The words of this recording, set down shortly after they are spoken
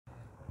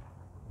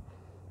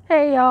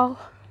Hey y'all,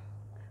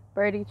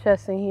 Birdie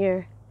Chesson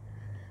here,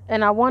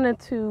 and I wanted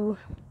to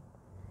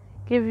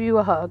give you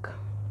a hug,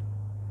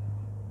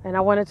 and I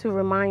wanted to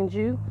remind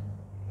you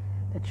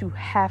that you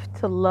have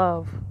to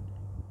love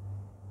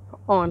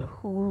on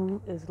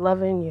who is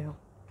loving you.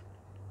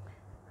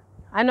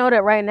 I know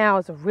that right now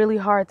is a really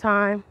hard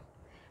time,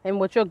 and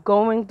what you're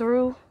going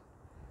through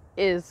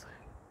is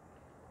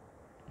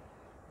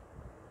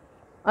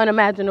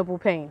unimaginable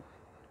pain,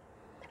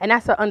 and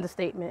that's an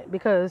understatement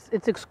because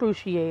it's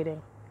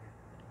excruciating.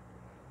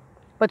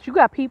 But you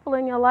got people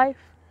in your life.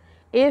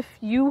 If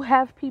you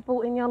have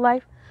people in your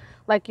life,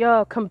 like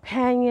your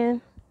companion,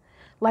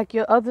 like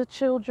your other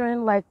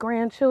children, like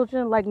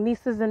grandchildren, like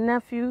nieces and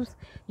nephews,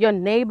 your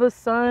neighbor's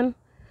son,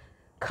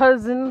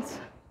 cousins,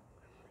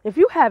 if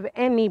you have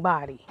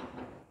anybody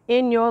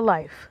in your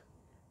life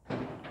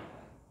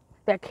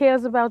that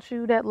cares about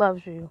you, that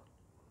loves you,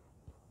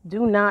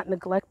 do not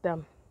neglect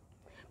them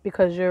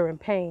because you're in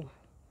pain.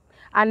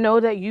 I know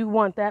that you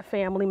want that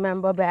family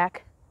member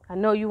back. I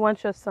know you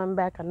want your son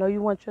back. I know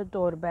you want your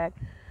daughter back.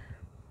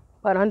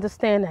 But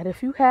understand that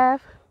if you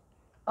have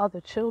other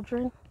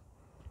children,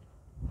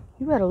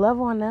 you better love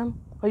on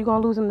them or you're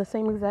going to lose them the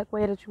same exact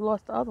way that you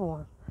lost the other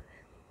one.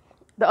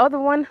 The other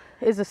one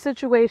is a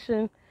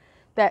situation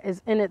that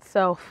is in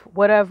itself,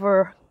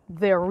 whatever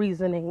their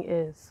reasoning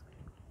is.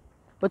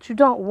 But you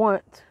don't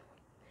want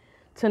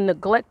to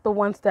neglect the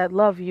ones that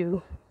love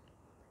you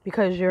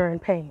because you're in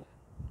pain.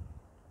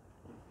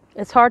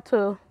 It's hard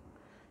to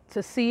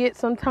see it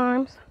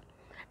sometimes.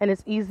 And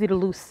it's easy to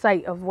lose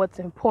sight of what's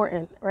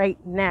important right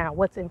now.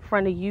 What's in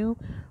front of you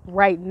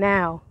right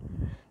now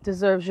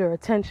deserves your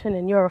attention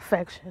and your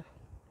affection.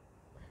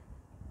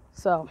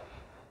 So,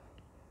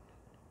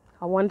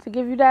 I wanted to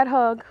give you that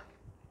hug.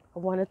 I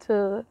wanted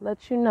to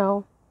let you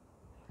know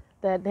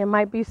that there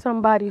might be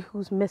somebody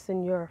who's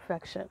missing your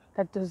affection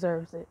that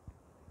deserves it.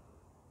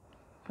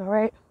 All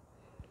right?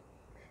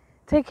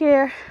 Take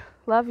care.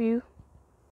 Love you.